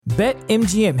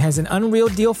BetMGM has an unreal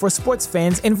deal for sports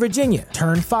fans in Virginia.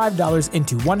 Turn $5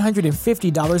 into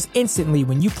 $150 instantly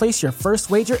when you place your first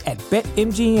wager at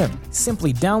BetMGM.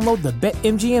 Simply download the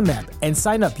BetMGM app and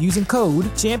sign up using code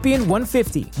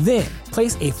Champion150. Then,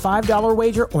 place a $5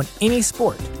 wager on any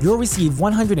sport. You'll receive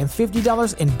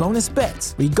 $150 in bonus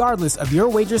bets, regardless of your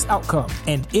wager's outcome.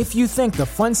 And if you think the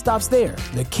fun stops there,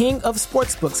 the King of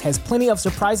Sportsbooks has plenty of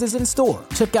surprises in store.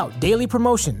 Check out daily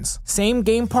promotions,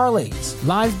 same-game parlays,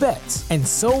 live bets, and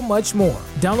so much more.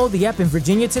 Download the app in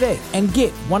Virginia today and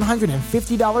get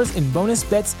 $150 in bonus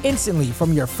bets instantly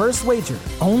from your first wager.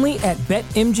 Only at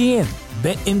BetMGM.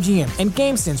 BetMGM and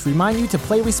GameSense remind you to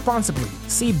play responsibly.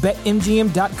 See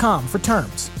BetMGM.com for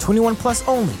terms. 21 plus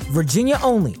only. Virginia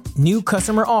only. New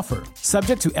customer offer.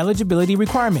 Subject to eligibility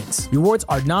requirements. Rewards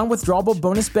are non-withdrawable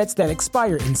bonus bets that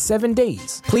expire in 7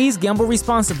 days. Please gamble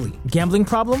responsibly. Gambling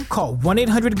problem? Call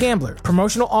 1-800-GAMBLER.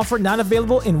 Promotional offer not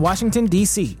available in Washington,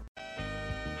 D.C.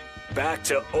 Back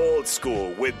to old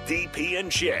school with DP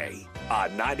and J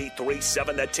on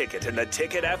 93.7 The Ticket and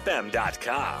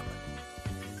theticketfm.com.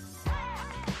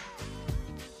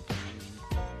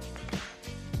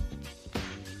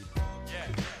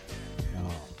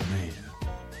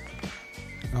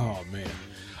 Oh,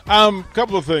 man.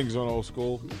 Couple of things on old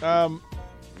school.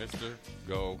 Mr.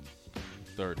 Go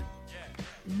 30.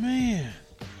 Man.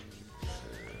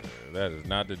 That is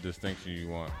not the distinction you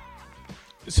want.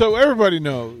 So everybody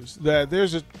knows that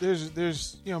there's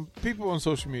people on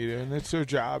social media, and it's their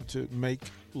job to make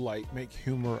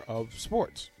humor of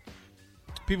sports.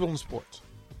 People in sports,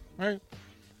 right?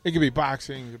 It could be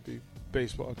boxing, it could be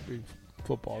baseball, it could be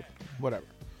football, whatever.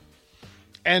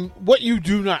 And what you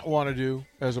do not want to do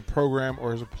as a program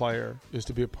or as a player is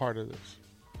to be a part of this.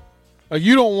 Like,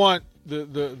 you don't want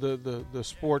the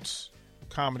sports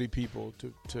comedy people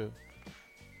to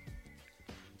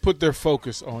put their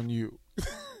focus on you.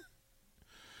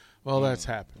 Well, that's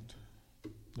happened.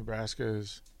 Nebraska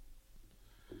is.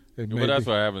 But that's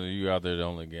what happened to you out there the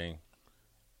only game.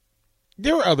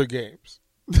 There were other games.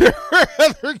 There were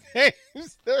other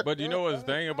games. But you know what's the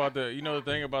thing about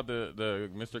the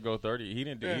Mr. Go 30? He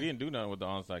didn't do nothing with the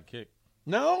onside kick.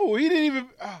 No, he didn't even.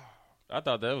 I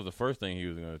thought that was the first thing he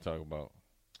was going to talk about.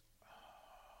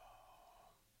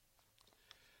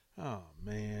 Oh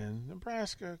man,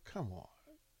 Nebraska, come on.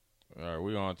 All right,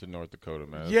 we on to North Dakota,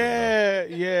 man.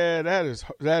 Yeah, that is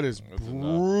That's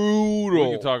brutal.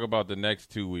 We can talk about the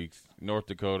next 2 weeks, North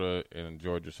Dakota and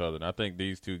Georgia Southern. I think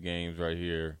these two games right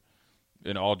here,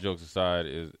 and all jokes aside,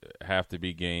 have to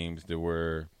be games that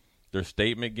were they're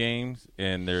statement games,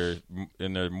 and they're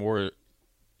more.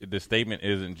 The statement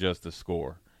isn't just the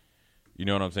score. You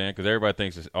know what I'm saying? Because everybody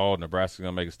thinks Nebraska's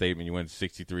gonna make a statement. You win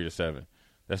 63-7.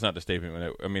 That's not the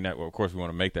statement. Of course we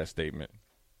want to make that statement.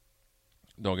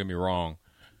 Don't get me wrong,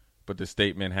 but the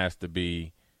statement has to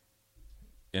be.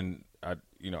 And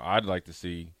I'd like to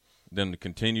see them to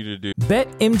continue to do.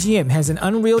 BetMGM has an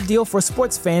unreal deal for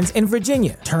sports fans in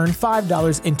Virginia. Turn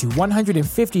 $5 into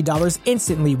 $150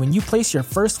 instantly when you place your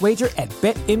first wager at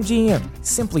BetMGM.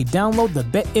 Simply download the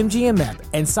BetMGM app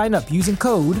and sign up using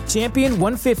code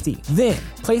Champion150. Then,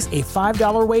 place a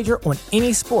 $5 wager on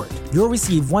any sport. You'll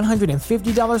receive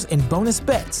 $150 in bonus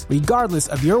bets, regardless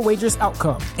of your wager's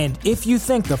outcome. And if you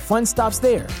think the fun stops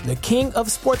there, the King of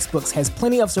Sportsbooks has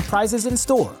plenty of surprises in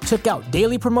store. Check out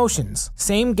daily promotions,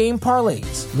 same-game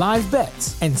parlays, live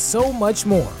bets, and so much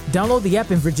more. Download the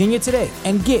app in Virginia today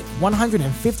and get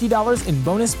 $150 in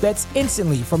bonus bets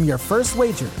instantly from your first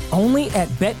wager. Only at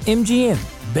BetMGM.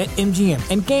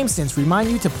 BetMGM and GameSense remind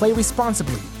you to play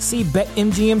responsibly. See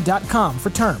BetMGM.com for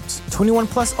terms. 21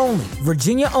 plus only.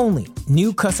 Virginia only.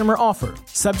 New customer offer.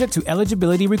 Subject to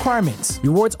eligibility requirements.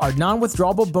 Rewards are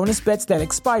non-withdrawable bonus bets that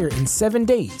expire in 7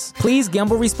 days. Please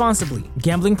gamble responsibly.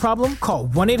 Gambling problem? Call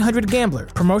 1-800-GAMBLER.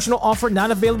 Promotional offer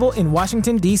not available in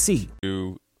Washington, D.C.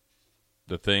 Do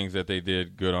the things that they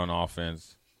did good on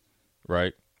offense,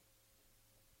 right?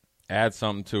 Add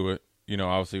something to it.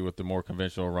 Obviously with the more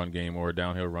conventional run game or a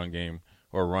downhill run game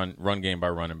or run game by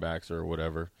running backs or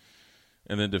whatever.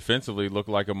 And then defensively look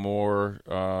like a more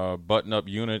button-up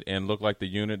unit and look like the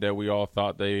unit that we all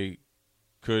thought they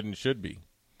could and should be.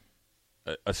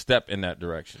 A step in that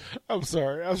direction. I'm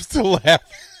sorry. I'm still laughing.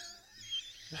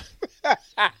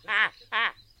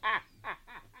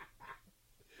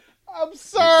 I'm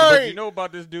sorry. But you know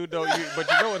about this dude, though?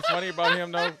 But you know what's funny about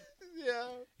him, though? Yeah.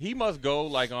 He must go,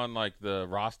 on the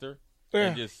roster.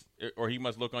 Yeah. Or he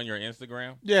must look on your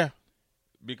Instagram. Yeah.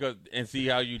 And see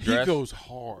how you dress. He goes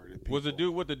hard. Was the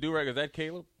dude with the do-rag, is that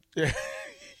Caleb? Yeah.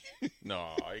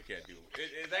 No, he can't do it.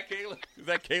 Is that Caleb? Is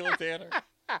that Caleb Tanner?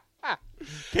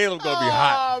 Caleb gonna be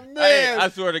hot. Man. Hey, I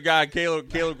swear to God, Caleb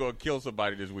gonna kill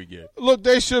somebody this weekend. Look,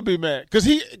 they should be mad because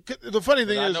the funny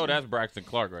thing I is, know that's Braxton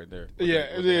Clark right there.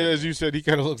 As you said, he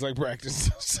kind of looks like Braxton,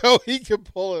 so he can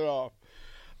pull it off.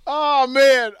 Oh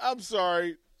man, I'm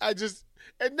sorry.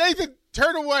 And Nathan,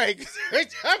 turn away.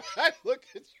 I look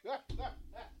at you.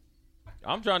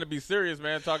 I'm trying to be serious,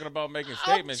 man. Talking about making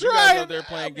statements. I'm You guys trying. out there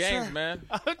playing games, man.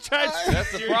 I'm trying to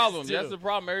That's the problem. That's the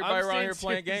problem. Everybody I'm around staying here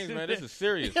playing serious. games, man. This is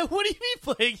serious. Yeah, what do you mean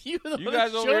playing? You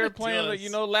guys over here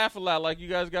playing, laugh a lot like you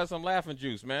guys got some laughing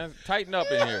juice, man. Tighten up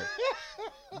in here.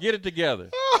 Get it together.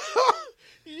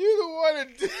 You the one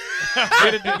that did.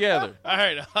 Get it together. All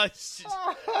right,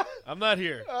 I'm not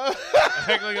here.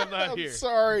 Act like I'm not here. I'm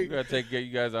sorry. We gotta get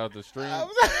you guys out the stream. I'm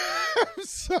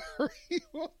sorry.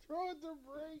 We'll throw it to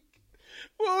break.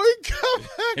 When we come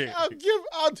back,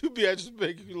 I'll do BS. Just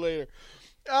make you later.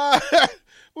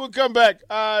 We'll come back.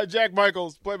 Jack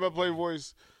Michaels, play-by-play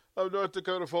voice of North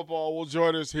Dakota football, will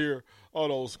join us here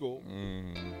on Old School.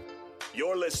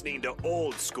 You're listening to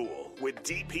Old School with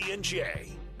DP and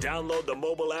J. Download the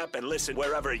mobile app and listen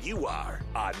wherever you are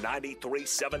on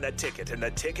 93.7 The Ticket and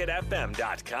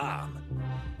theticketfm.com.